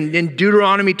clarity. In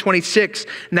Deuteronomy 26,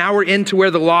 now we're into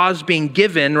where the law is being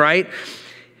given, right?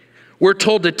 We're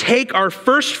told to take our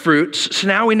first fruits. So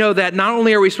now we know that not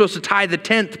only are we supposed to tithe the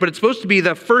 10th, but it's supposed to be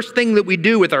the first thing that we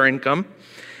do with our income.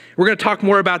 We're going to talk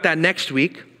more about that next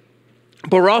week.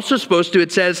 But we're also supposed to,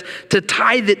 it says, to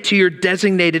tithe it to your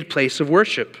designated place of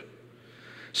worship.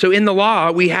 So in the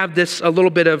law, we have this a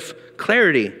little bit of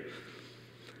clarity. And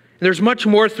there's much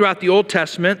more throughout the Old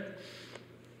Testament.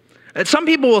 And some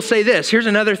people will say this. Here's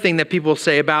another thing that people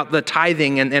say about the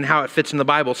tithing and how it fits in the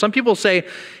Bible. Some people say,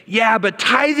 yeah, but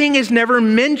tithing is never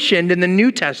mentioned in the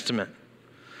New Testament.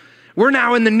 We're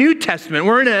now in the New Testament.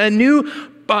 We're in a new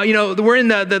we're in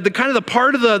the kind of the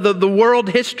part of the world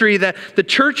history that the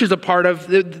church is a part of.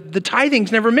 The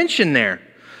tithing's never mentioned there.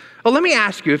 Well, let me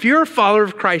ask you, if you're a follower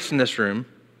of Christ in this room,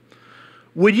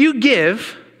 would you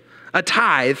give a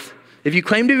tithe if you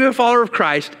claim to be a follower of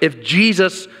Christ if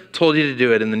Jesus told you to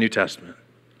do it in the New Testament?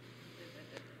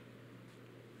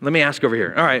 Let me ask over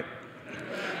here. All right.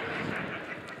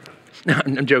 No,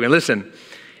 I'm joking. Listen,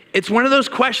 it's one of those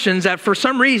questions that for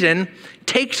some reason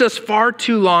takes us far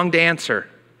too long to answer.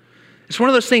 It's one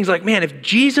of those things like, man, if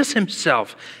Jesus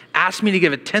himself asked me to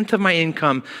give 1/10 of my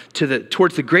income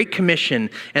towards the Great Commission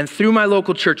and through my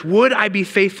local church, would I be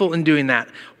faithful in doing that?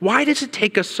 Why does it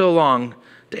take us so long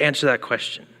to answer that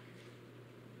question?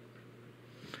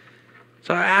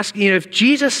 So I ask, if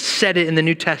Jesus said it in the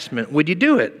New Testament, would you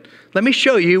do it? Let me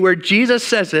show you where Jesus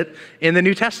says it in the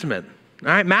New Testament. All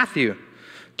right, Matthew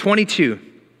 22,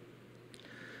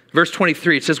 verse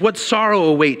 23. It says, "What sorrow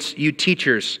awaits you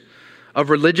teachers of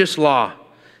religious law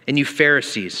and you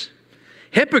Pharisees,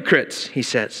 hypocrites," he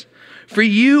says, "for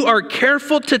you are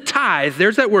careful to tithe,"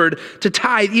 there's that word, to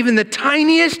tithe even the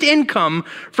tiniest income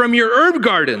from your herb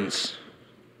gardens.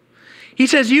 He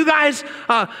says, you guys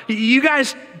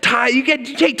tithe, you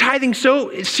take tithing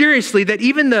so seriously that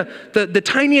even the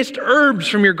tiniest herbs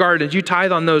from your gardens, you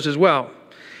tithe on those as well.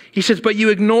 He says, but you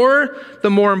ignore the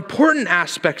more important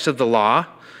aspects of the law,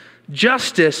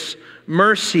 justice,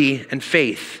 mercy, and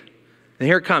faith. And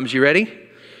here it comes. You ready?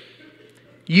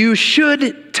 You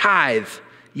should tithe,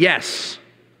 yes,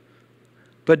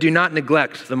 but do not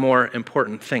neglect the more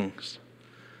important things.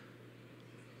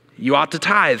 You ought to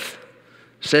tithe,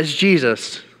 says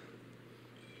Jesus.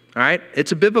 All right?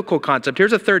 It's a biblical concept.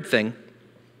 Here's a third thing,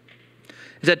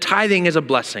 is that tithing is a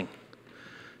blessing.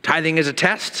 Tithing is a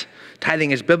test,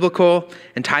 tithing is biblical,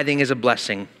 and tithing is a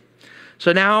blessing.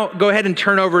 So now go ahead and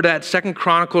turn over to that 2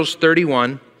 Chronicles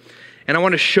 31, and I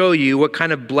want to show you what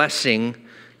kind of blessing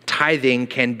tithing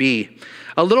can be.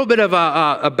 A little bit of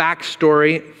a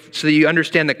backstory so that you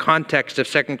understand the context of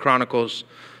 2 Chronicles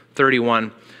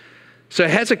 31. So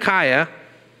Hezekiah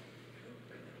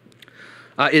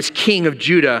is king of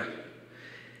Judah,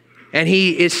 and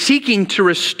he is seeking to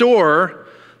restore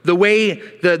the way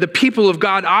the people of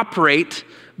God operate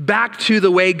back to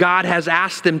the way God has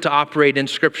asked them to operate in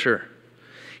Scripture.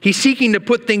 He's seeking to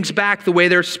put things back the way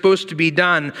they're supposed to be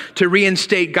done, to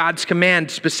reinstate God's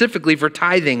command specifically for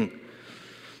tithing,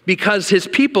 because his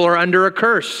people are under a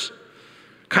curse.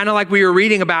 Kind of like we were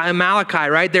reading about in Malachi,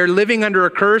 right? They're living under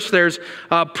a curse. There's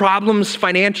problems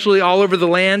financially all over the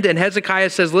land. And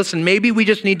Hezekiah says, listen, maybe we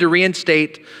just need to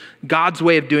reinstate God's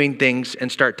way of doing things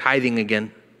and start tithing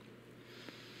again.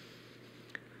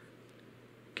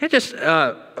 Can I just,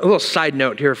 a little side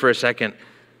note here for a second.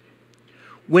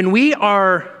 When we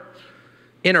are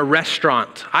in a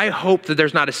restaurant, I hope that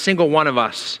there's not a single one of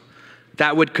us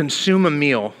that would consume a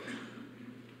meal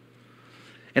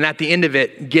and at the end of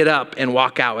it, get up and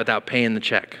walk out without paying the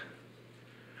check.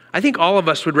 I think all of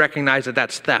us would recognize that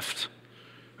that's theft,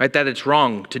 right? That it's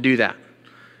wrong to do that.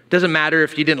 It doesn't matter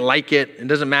if you didn't like it. It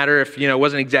doesn't matter if, it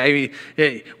wasn't exactly,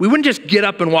 we wouldn't just get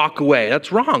up and walk away.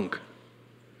 That's wrong.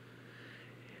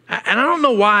 And I don't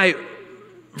know why,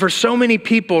 for so many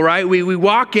people, right? We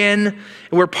walk in and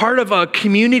we're part of a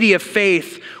community of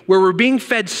faith where we're being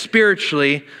fed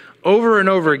spiritually over and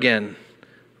over again.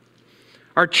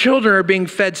 Our children are being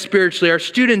fed spiritually. Our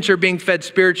students are being fed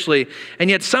spiritually. And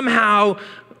yet somehow,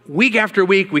 week after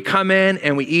week, we come in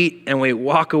and we eat and we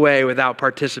walk away without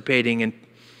participating in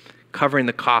covering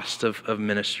the cost of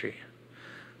ministry.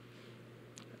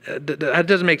 That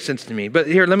doesn't make sense to me. But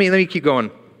here, let me keep going.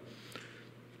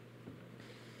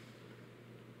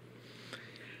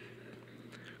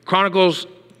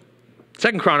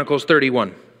 Second Chronicles 31.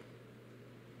 It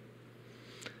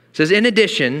says, in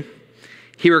addition,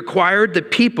 he required the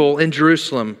people in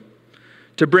Jerusalem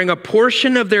to bring a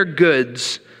portion of their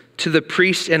goods to the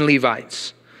priests and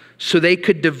Levites so they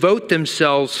could devote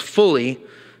themselves fully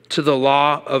to the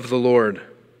law of the Lord.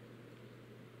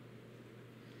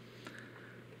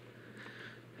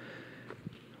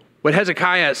 What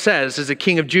Hezekiah says as the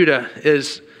king of Judah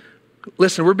is,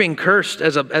 listen, we're being cursed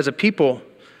as a people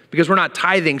because we're not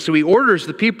tithing. So he orders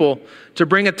the people to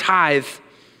bring a tithe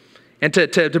and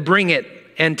to bring it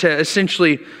and to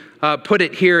essentially put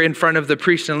it here in front of the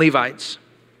priests and Levites.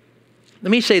 Let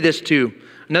me say this too,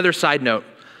 another side note.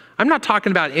 I'm not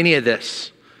talking about any of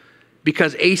this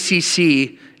because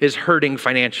ACC is hurting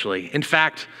financially. In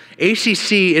fact,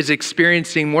 ACC is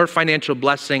experiencing more financial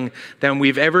blessing than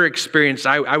we've ever experienced,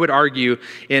 I would argue,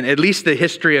 in at least the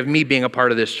history of me being a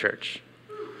part of this church.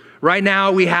 Right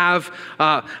now, we have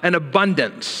an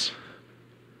abundance.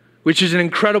 which is an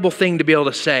incredible thing to be able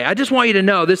to say. I just want you to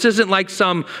know this isn't like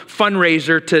some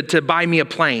fundraiser to buy me a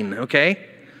plane, okay?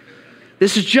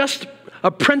 This is just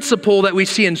a principle that we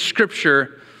see in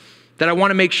Scripture that I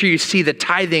want to make sure you see that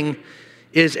tithing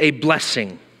is a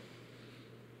blessing.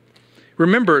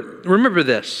 Remember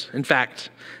this, in fact.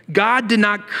 God did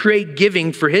not create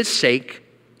giving for his sake.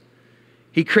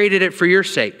 He created it for your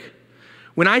sake.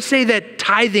 When I say that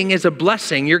tithing is a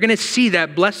blessing, you're going to see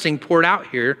that blessing poured out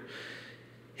here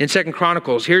in 2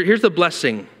 Chronicles. Here's the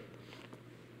blessing.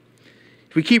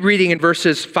 If we keep reading in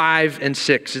verses 5 and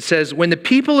 6, it says, when the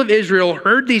people of Israel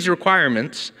heard these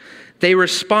requirements, they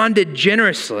responded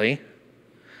generously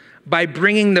by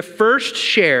bringing the first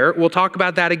share, we'll talk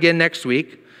about that again next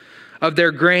week, of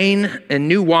their grain and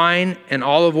new wine and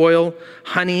olive oil,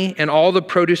 honey, and all the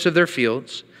produce of their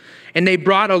fields. And they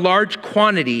brought a large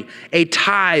quantity, a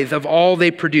tithe of all they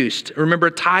produced. Remember,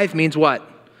 a tithe means what?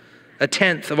 A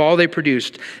tenth of all they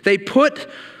produced. They put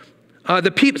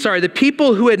the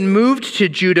people who had moved to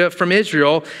Judah from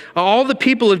Israel, all the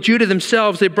people of Judah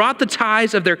themselves, they brought the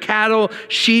tithes of their cattle,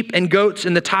 sheep, and goats,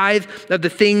 and the tithe of the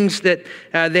things that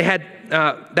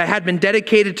that had been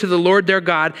dedicated to the Lord their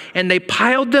God, and they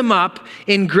piled them up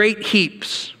in great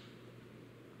heaps.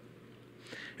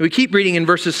 We keep reading in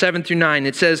verses 7 through 9.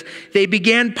 It says, they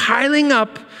began piling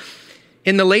up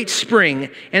in the late spring,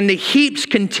 and the heaps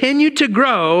continued to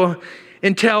grow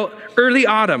until early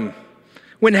autumn.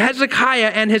 When Hezekiah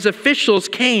and his officials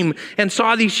came and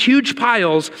saw these huge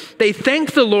piles, they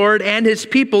thanked the Lord and his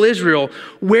people Israel.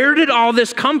 Where did all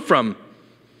this come from?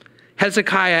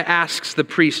 Hezekiah asks the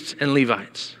priests and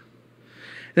Levites.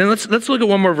 And then let's look at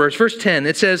one more verse. Verse 10,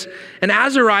 it says, and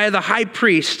Azariah the high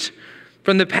priest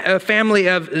from the family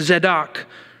of Zadok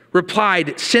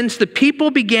replied, since the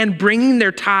people began bringing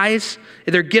their tithes,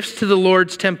 their gifts to the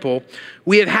Lord's temple,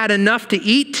 we have had enough to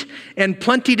eat and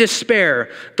plenty to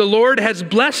spare. The Lord has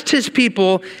blessed his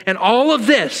people, and all of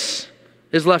this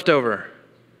is left over.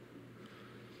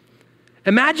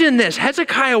 Imagine this.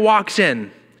 Hezekiah walks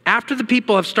in after the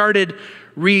people have started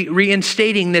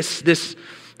reinstating this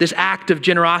act of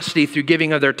generosity through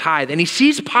giving of their tithe. And he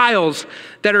sees piles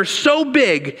that are so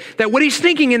big that what he's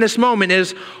thinking in this moment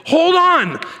is, hold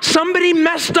on, somebody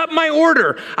messed up my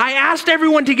order. I asked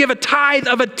everyone to give a tithe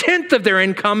of a tenth of their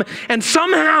income, and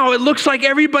somehow it looks like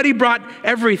everybody brought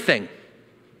everything.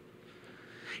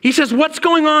 He says, what's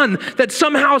going on that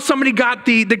somehow somebody got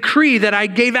the decree that I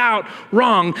gave out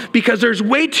wrong because there's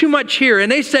way too much here.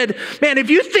 And they said, man, if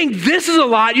you think this is a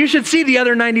lot, you should see the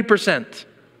other 90%.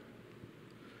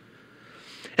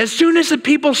 As soon as the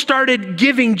people started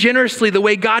giving generously the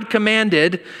way God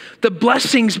commanded, the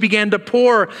blessings began to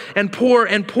pour and pour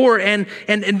and pour. And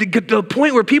the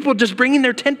point where people were just bringing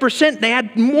their 10%, they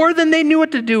had more than they knew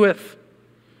what to do with.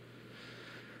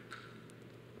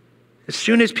 As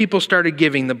soon as people started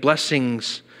giving, the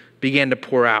blessings began to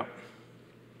pour out.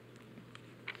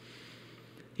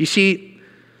 You see,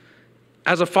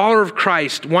 as a follower of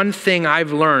Christ, one thing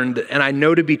I've learned, and I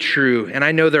know to be true, and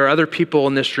I know there are other people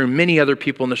in this room, many other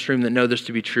people in this room that know this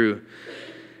to be true,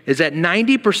 is that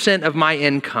 90% of my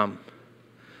income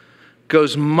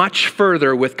goes much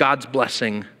further with God's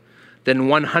blessing than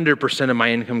 100% of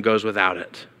my income goes without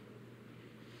it.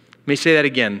 Let me say that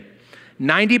again.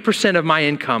 90% of my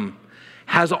income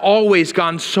has always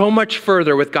gone so much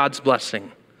further with God's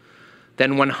blessing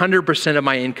than 100% of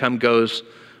my income goes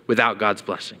without God's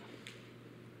blessing.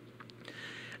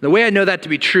 The way I know that to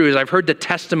be true is I've heard the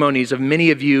testimonies of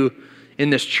many of you in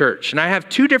this church. And I have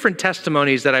two different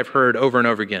testimonies that I've heard over and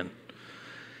over again.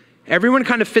 Everyone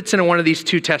kind of fits into one of these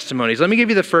two testimonies. Let me give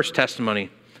you the first testimony.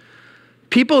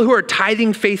 People who are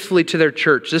tithing faithfully to their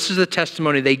church, this is the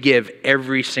testimony they give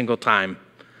every single time.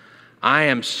 I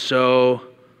am so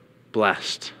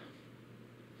blessed.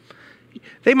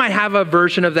 They might have a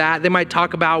version of that. They might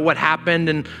talk about what happened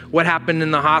and what happened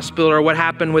in the hospital, or what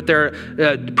happened with their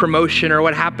promotion, or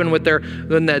what happened with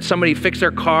when somebody fixed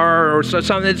their car, or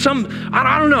something.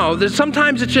 I don't know.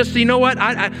 Sometimes it's just, you know what?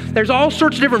 There's all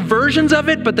sorts of different versions of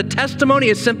it, but the testimony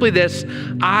is simply this: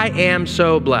 I am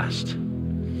so blessed.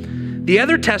 The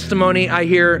other testimony I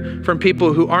hear from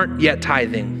people who aren't yet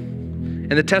tithing,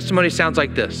 and the testimony sounds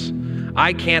like this: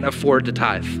 I can't afford to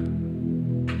tithe.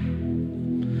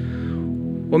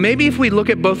 Well, maybe if we look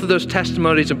at both of those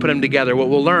testimonies and put them together, what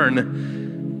we'll learn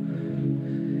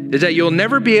is that you'll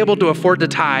never be able to afford to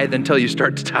tithe until you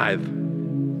start to tithe.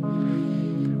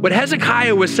 What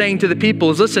Hezekiah was saying to the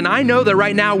people is, listen, I know that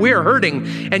right now we're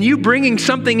hurting, and you bringing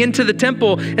something into the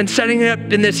temple and setting it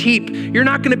up in this heap, you're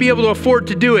not going to be able to afford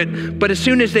to do it. But as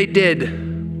soon as they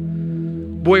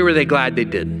did, boy, were they glad they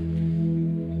did.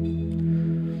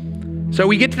 So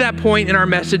we get to that point in our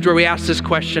message where we ask this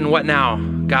question, what now?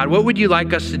 God, what would you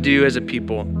like us to do as a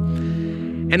people?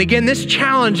 And again, this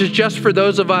challenge is just for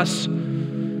those of us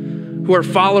who are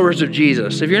followers of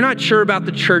Jesus. If you're not sure about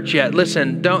the church yet,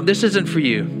 listen, this isn't for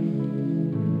you.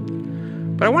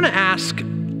 But I want to ask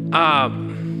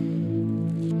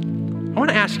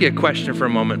you a question for a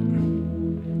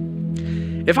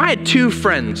moment. If I had two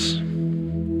friends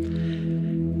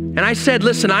and I said,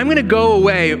 listen, I'm going to go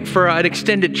away for an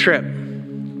extended trip.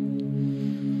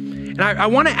 And I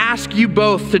want to ask you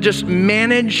both to just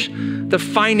manage the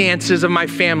finances of my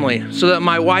family so that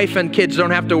my wife and kids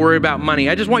don't have to worry about money.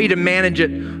 I just want you to manage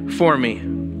it for me.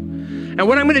 And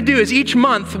what I'm going to do is each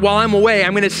month while I'm away,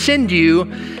 I'm going to send you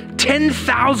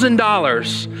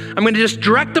 $10,000. I'm going to just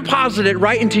direct deposit it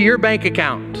right into your bank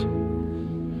account.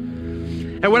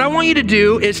 And what I want you to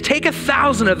do is take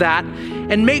 1,000 of that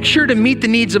and make sure to meet the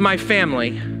needs of my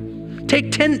family.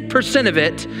 Take 10% of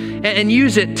it and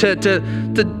use it to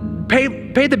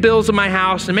pay the bills of my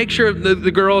house and make sure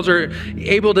the girls are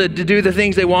able to do the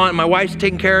things they want, and my wife's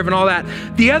taken care of and all that.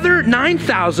 The other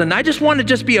 9,000, I just want to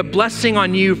just be a blessing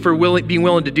on you for being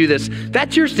willing to do this.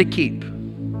 That's yours to keep.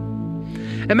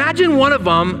 Imagine one of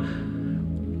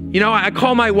them, I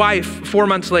call my wife 4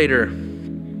 months later.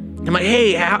 I'm like,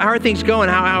 hey, how are things going?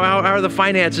 How are the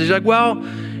finances? She's like, well,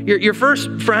 your first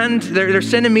friend, they're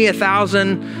sending me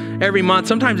 1,000 every month.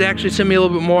 Sometimes they actually send me a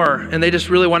little bit more, and they just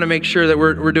really want to make sure that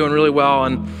we're doing really well.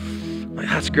 And I'm like,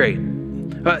 that's great.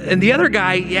 And the other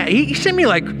guy, yeah, he sent me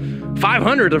like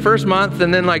 500 the first month,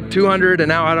 and then like 200, and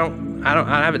now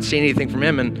I haven't seen anything from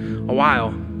him in a while.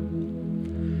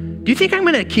 Do you think I'm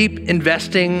going to keep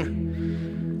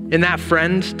investing in that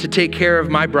friend to take care of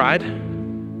my bride?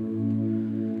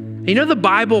 The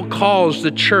Bible calls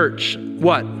the church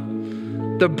what?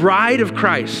 The bride of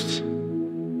Christ.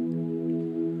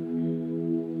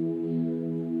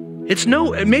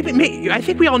 I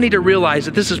think we all need to realize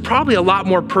that this is probably a lot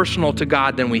more personal to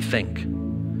God than we think.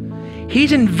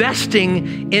 He's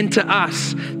investing into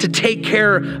us to take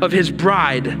care of his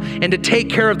bride and to take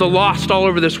care of the lost all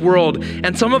over this world.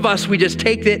 And some of us, we just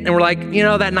take it and we're like,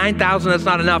 that 9,000, that's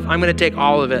not enough. I'm going to take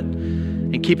all of it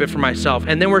and keep it for myself.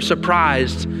 And then we're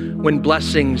surprised when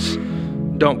blessings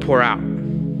don't pour out.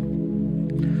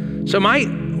 So my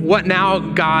what now,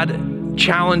 God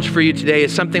challenge for you today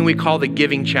is something we call the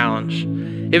giving challenge.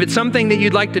 If it's something that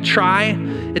you'd like to try,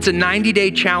 it's a 90-day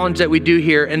challenge that we do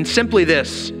here. And simply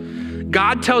this,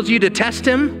 God tells you to test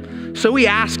him. So we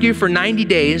ask you for 90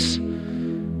 days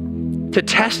to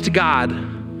test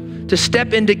God, to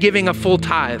step into giving a full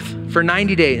tithe for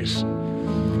 90 days.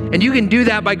 And you can do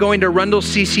that by going to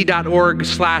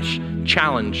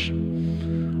arundelcc.org/challenge.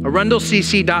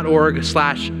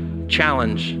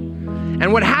 arundelcc.org/challenge.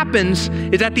 And what happens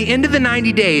is at the end of the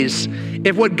 90 days,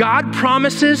 if what God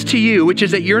promises to you, which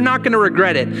is that you're not going to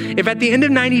regret it, if at the end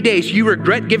of 90 days you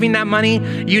regret giving that money,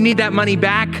 you need that money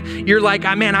back, you're like,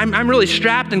 oh, man, I'm really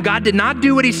strapped and God did not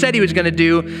do what he said he was going to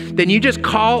do, then you just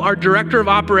call our director of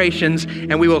operations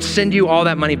and we will send you all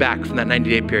that money back from that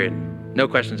 90-day period. No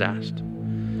questions asked.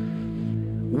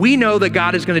 We know that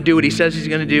God is going to do what he says he's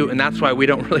going to do, and that's why we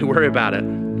don't really worry about it.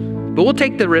 But we'll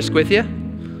take the risk with you.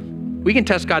 We can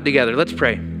test God together. Let's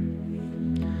pray.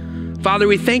 Father,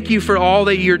 we thank you for all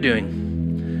that you're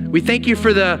doing. We thank you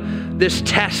for this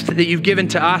test that you've given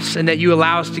to us and that you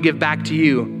allow us to give back to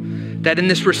you. That in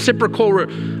this reciprocal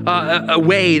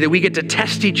way that we get to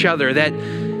test each other, that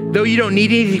though you don't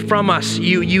need anything from us,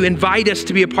 you invite us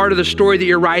to be a part of the story that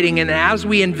you're writing. And as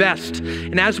we invest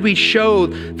and as we show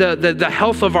the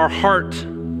health of our heart,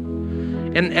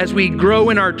 and as we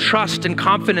grow in our trust and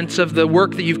confidence of the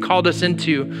work that you've called us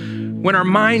into, when our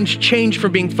minds change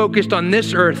from being focused on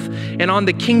this earth and on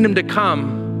the kingdom to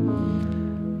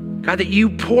come, God, that you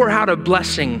pour out a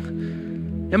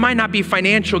blessing. It might not be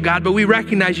financial, God, but we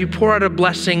recognize you pour out a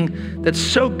blessing that's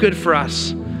so good for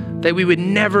us that we would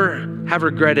never have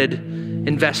regretted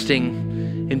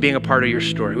investing in being a part of your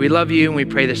story. We love you and we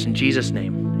pray this in Jesus'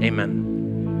 name. Amen.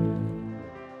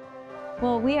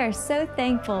 Well, we are so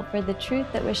thankful for the truth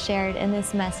that was shared in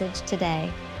this message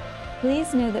today.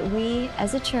 Please know that we,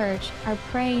 as a church, are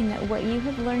praying that what you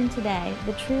have learned today,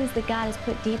 the truths that God has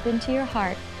put deep into your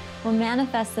heart, will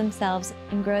manifest themselves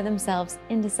and grow themselves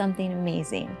into something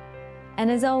amazing. And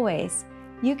as always,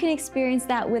 you can experience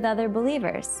that with other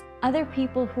believers, other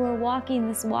people who are walking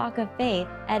this walk of faith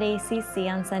at ACC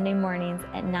on Sunday mornings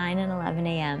at 9 and 11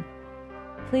 a.m.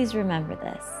 Please remember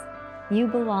this. You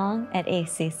belong at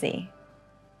ACC.